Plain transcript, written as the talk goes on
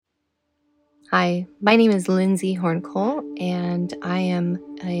Hi, my name is Lindsay Horncole, and I am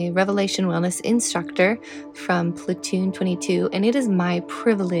a Revelation Wellness instructor from Platoon 22, and it is my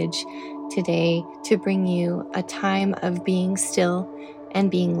privilege today to bring you a time of being still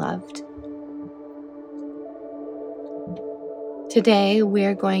and being loved. Today,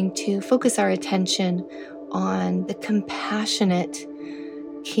 we're going to focus our attention on the compassionate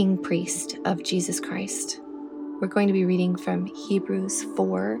King Priest of Jesus Christ. We're going to be reading from Hebrews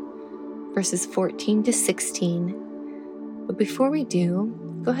 4, verses 14 to 16. But before we do,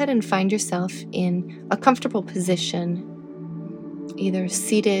 go ahead and find yourself in a comfortable position, either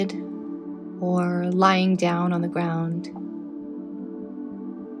seated or lying down on the ground.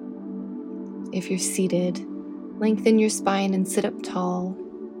 If you're seated, lengthen your spine and sit up tall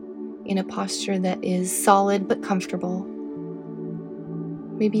in a posture that is solid but comfortable.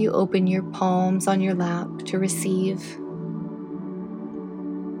 Maybe you open your palms on your lap to receive.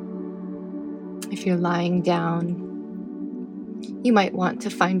 If you're lying down, you might want to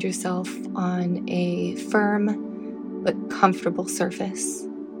find yourself on a firm but comfortable surface.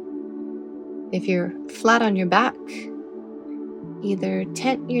 If you're flat on your back, either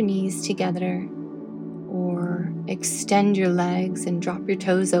tent your knees together or extend your legs and drop your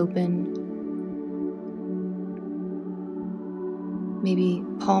toes open. Maybe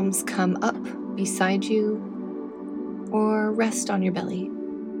palms come up beside you or rest on your belly.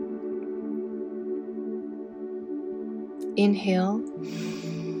 Inhale,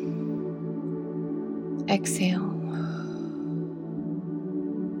 exhale.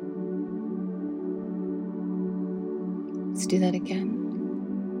 Let's do that again.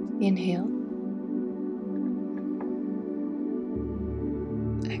 Inhale,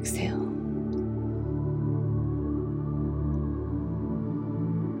 exhale.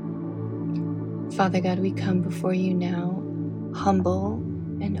 Father God, we come before you now, humble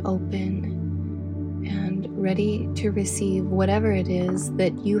and open and ready to receive whatever it is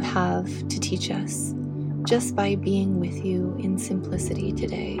that you have to teach us just by being with you in simplicity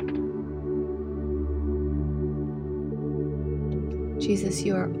today. Jesus,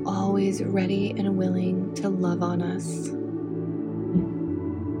 you are always ready and willing to love on us.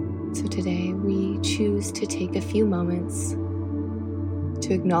 So today we choose to take a few moments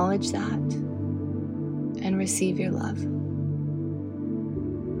to acknowledge that and receive your love.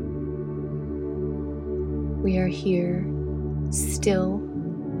 We are here still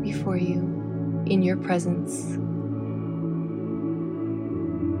before you in your presence.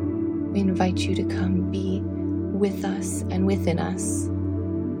 We invite you to come be with us and within us.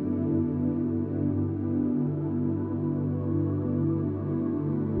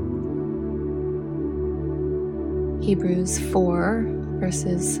 Hebrews 4,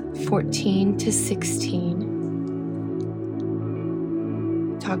 verses 14 to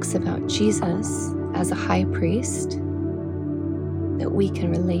 16 talks about Jesus as a high priest that we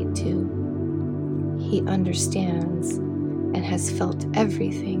can relate to. He understands and has felt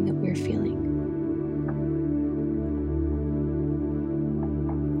everything that we're feeling.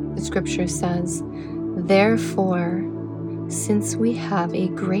 The scripture says, "Therefore, since we have a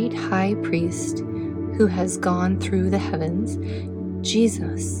great high priest who has gone through the heavens,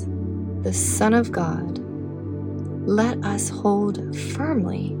 Jesus, the Son of God, let us hold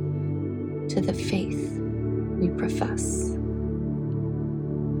firmly to the faith we profess.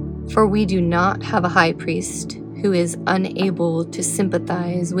 For we do not have a high priest who is unable to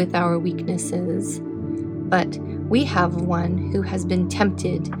sympathize with our weaknesses, but we have one who has been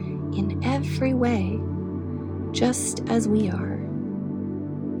tempted in every way, just as we are,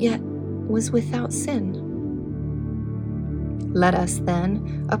 yet was without sin. Let us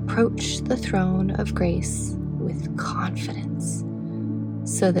then approach the throne of grace with confidence,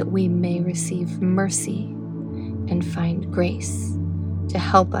 so that we may receive mercy and find grace to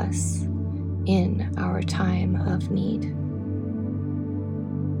help us in our time of need."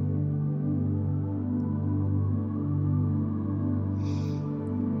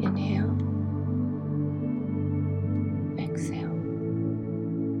 Inhale, exhale.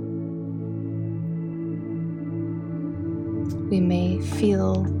 We may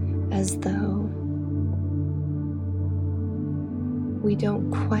feel as though we don't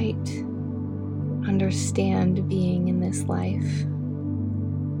quite understand being in this life,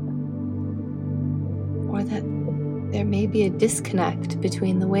 or that there may be a disconnect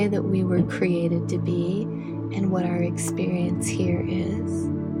between the way that we were created to be and what our experience here is.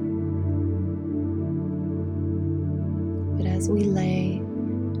 But as we lay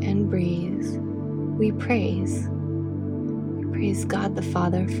and breathe, we praise. We praise God the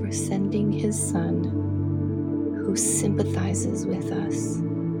Father for sending His Son, who sympathizes with us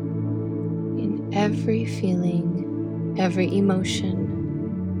in every feeling, every emotion,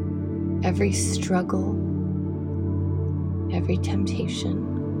 every struggle, every temptation.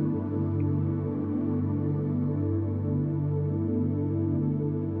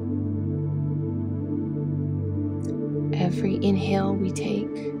 Every inhale we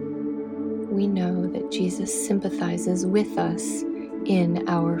take, we know that Jesus sympathizes with us in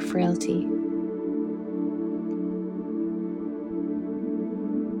our frailty.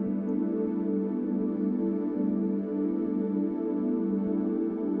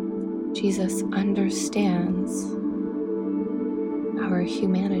 Jesus understands our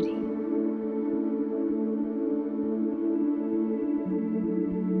humanity.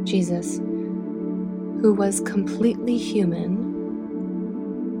 Jesus, who was completely human,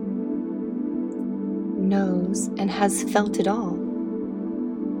 knows and has felt it all.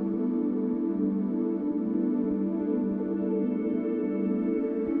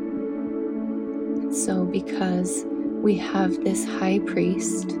 So because we have this high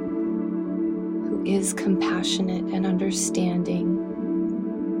priest who is compassionate and understanding,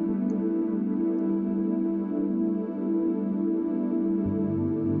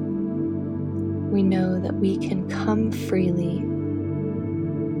 we know that we can come freely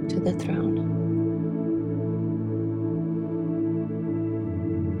to the throne.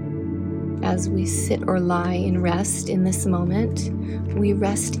 As we sit or lie in rest in this moment, we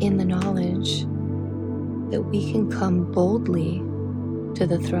rest in the knowledge that we can come boldly to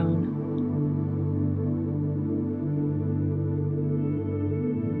the throne.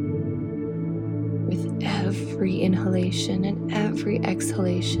 With every inhalation and every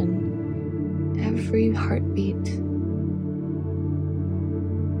exhalation, every heartbeat,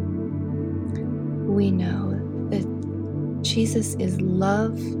 we know that Jesus is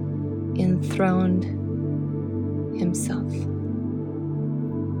love enthroned himself.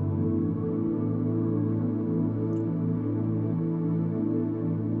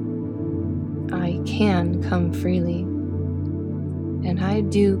 I can come freely, and I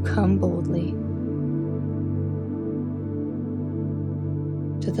do come boldly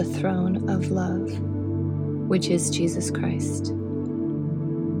to the throne of love, which is Jesus Christ.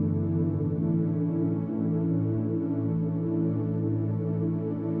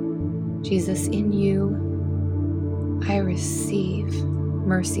 Jesus, in you, I receive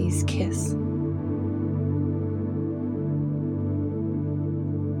mercy's kiss.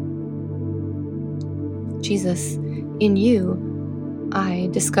 Jesus, in you, I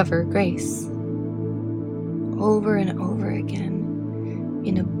discover grace over and over again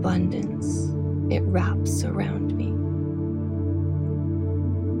in abundance. It wraps around me.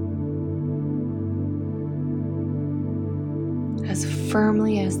 As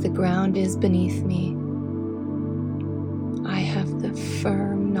firmly as the ground is beneath me, I have the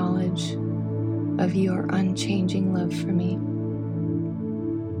firm knowledge of your unchanging love for me.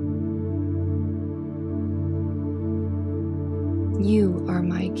 You are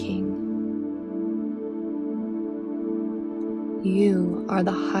my King. You are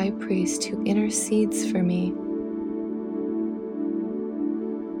the high priest who intercedes for me.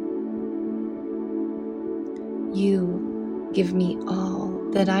 You give me all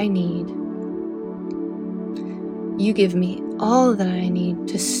that I need. You give me all that I need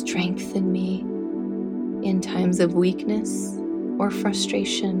to strengthen me in times of weakness or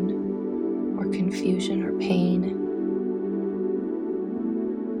frustration or confusion or pain.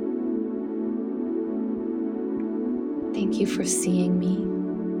 Thank you for seeing me.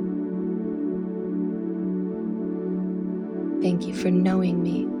 Thank you for knowing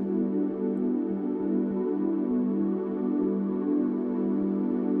me.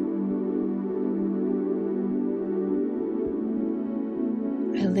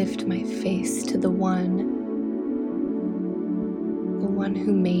 I lift my face to the one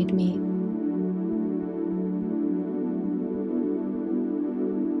who made me.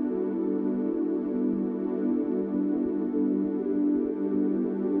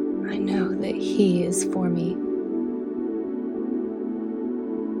 I know that He is for me.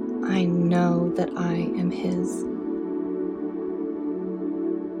 I know that I am His.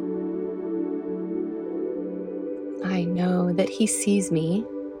 I know that He sees me,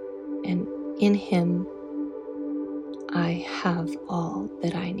 and in Him, I have all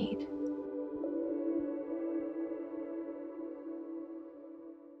that I need.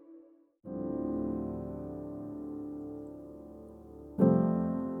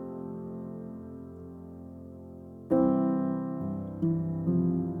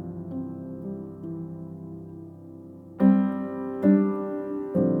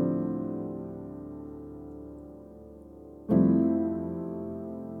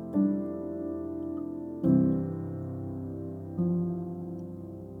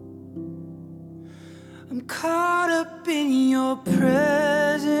 caught up in your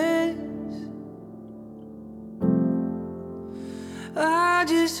presence. I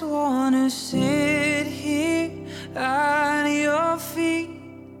just wanna sit here at your feet.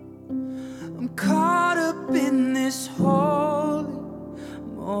 I'm caught up in this holy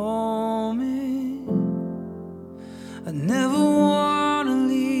moment. I never wanna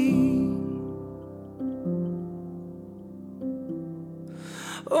leave.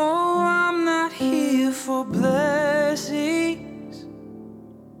 Oh, I'm not here for blessings.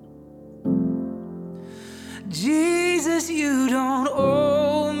 Jesus, you don't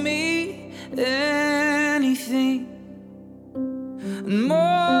owe me anything.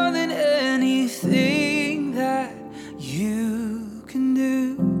 More than anything that you can do,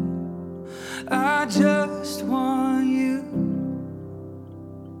 I just want you.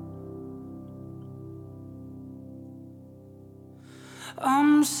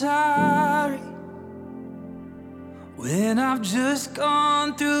 I'm sorry when I've just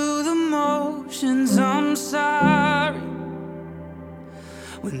gone through the motions. I'm sorry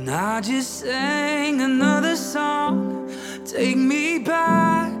when I just sang another song. Take me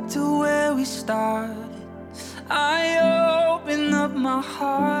back to where we started. I open up my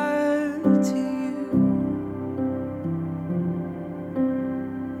heart to you.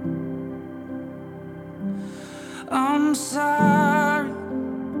 I'm sorry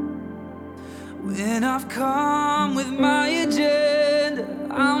when I've come with my agenda.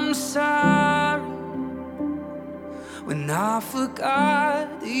 I'm sorry when I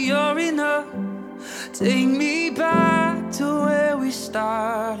forgot that you're enough. Take me back to where we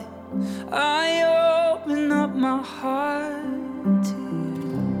started. I open up my heart to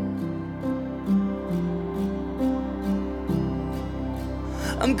you.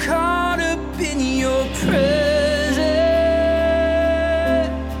 I'm caught up in your presence.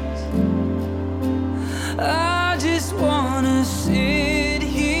 I just wanna sit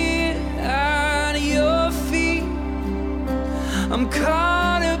here at your feet. I'm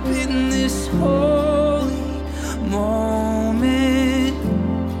caught up in this holy moment.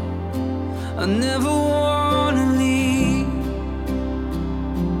 I never wanna leave.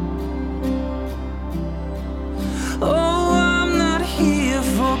 Oh, I'm not here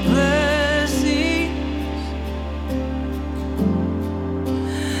for blessings.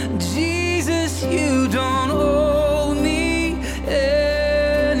 Jesus, you don't owe me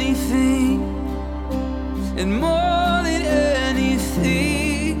anything. And more